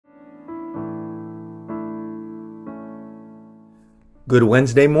Good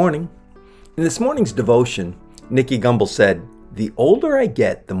Wednesday morning. In this morning's devotion, Nikki Gumbel said, "The older I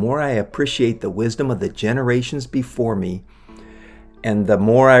get, the more I appreciate the wisdom of the generations before me, and the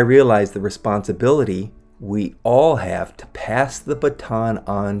more I realize the responsibility we all have to pass the baton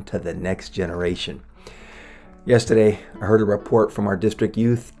on to the next generation." Yesterday, I heard a report from our district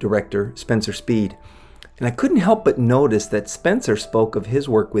youth director, Spencer Speed, and I couldn't help but notice that Spencer spoke of his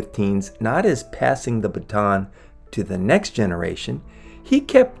work with teens not as passing the baton to the next generation. He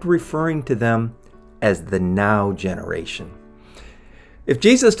kept referring to them as the now generation. If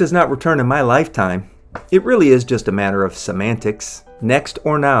Jesus does not return in my lifetime, it really is just a matter of semantics, next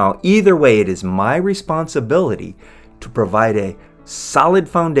or now. Either way, it is my responsibility to provide a solid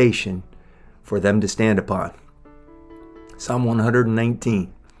foundation for them to stand upon. Psalm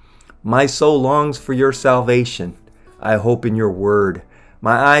 119. My soul longs for your salvation. I hope in your word.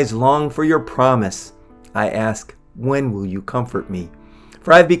 My eyes long for your promise. I ask, when will you comfort me?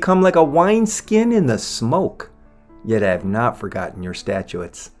 For I have become like a wineskin in the smoke, yet I have not forgotten your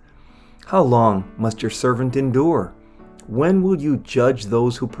statutes. How long must your servant endure? When will you judge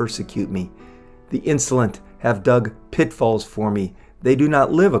those who persecute me? The insolent have dug pitfalls for me. They do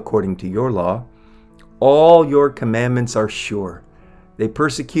not live according to your law. All your commandments are sure. They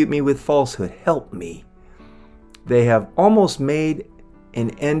persecute me with falsehood. Help me. They have almost made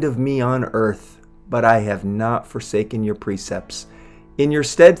an end of me on earth, but I have not forsaken your precepts. In your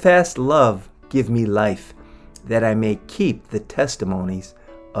steadfast love, give me life, that I may keep the testimonies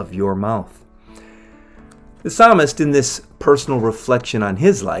of your mouth. The psalmist, in this personal reflection on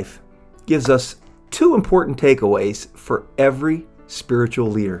his life, gives us two important takeaways for every spiritual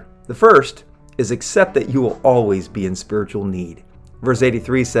leader. The first is accept that you will always be in spiritual need. Verse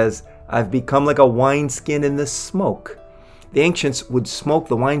 83 says, I've become like a wineskin in the smoke. The ancients would smoke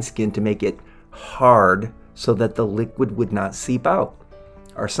the wineskin to make it hard so that the liquid would not seep out.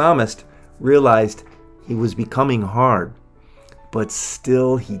 Our psalmist realized he was becoming hard, but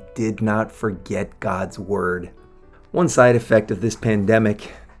still he did not forget God's word. One side effect of this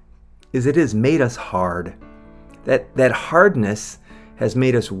pandemic is it has made us hard. That hardness has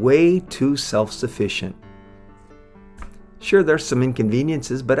made us way too self-sufficient. Sure, there's some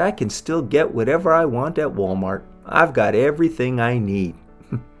inconveniences, but I can still get whatever I want at Walmart. I've got everything I need.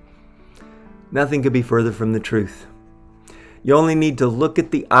 Nothing could be further from the truth. You only need to look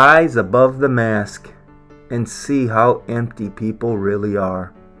at the eyes above the mask and see how empty people really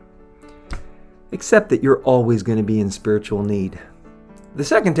are. Except that you're always going to be in spiritual need. The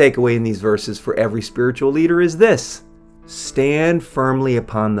second takeaway in these verses for every spiritual leader is this: stand firmly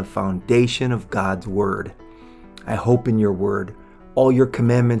upon the foundation of God's word. I hope in your word. All your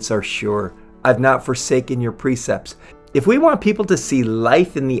commandments are sure. I've not forsaken your precepts. If we want people to see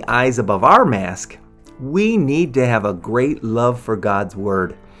life in the eyes above our mask, we need to have a great love for God's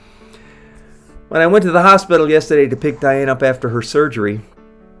word. When I went to the hospital yesterday to pick Diane up after her surgery,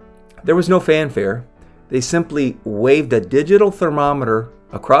 there was no fanfare. They simply waved a digital thermometer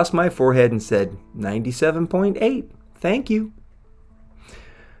across my forehead and said, 97.8, thank you.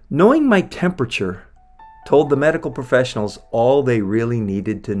 Knowing my temperature told the medical professionals all they really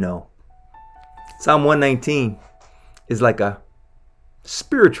needed to know. Psalm 119 is like a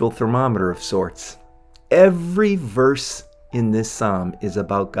spiritual thermometer of sorts. Every verse in this psalm is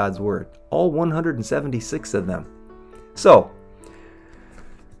about God's word, all 176 of them. So,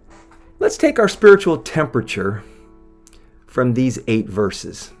 let's take our spiritual temperature from these 8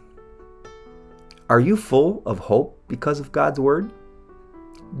 verses. Are you full of hope because of God's word?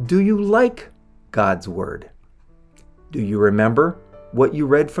 Do you like God's word? Do you remember what you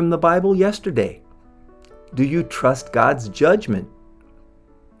read from the Bible yesterday? Do you trust God's judgment?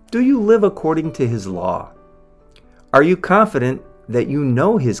 Do you live according to his law? Are you confident that you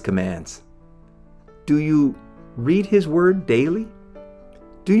know his commands? Do you read his word daily?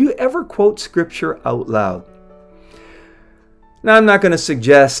 Do you ever quote scripture out loud? Now, I'm not going to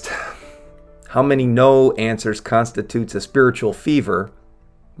suggest how many no answers constitutes a spiritual fever,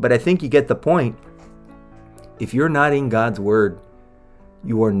 but I think you get the point. If you're not in God's word,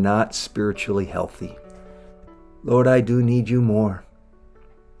 you are not spiritually healthy. Lord, I do need you more.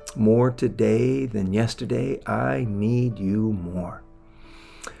 More today than yesterday. I need you more.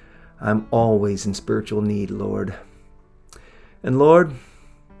 I'm always in spiritual need, Lord. And Lord,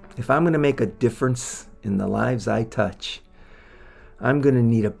 if I'm going to make a difference in the lives I touch, I'm going to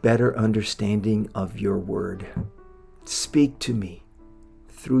need a better understanding of your word. Speak to me.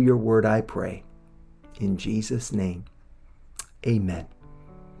 Through your word I pray. In Jesus' name, amen.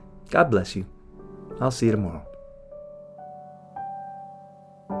 God bless you. I'll see you tomorrow.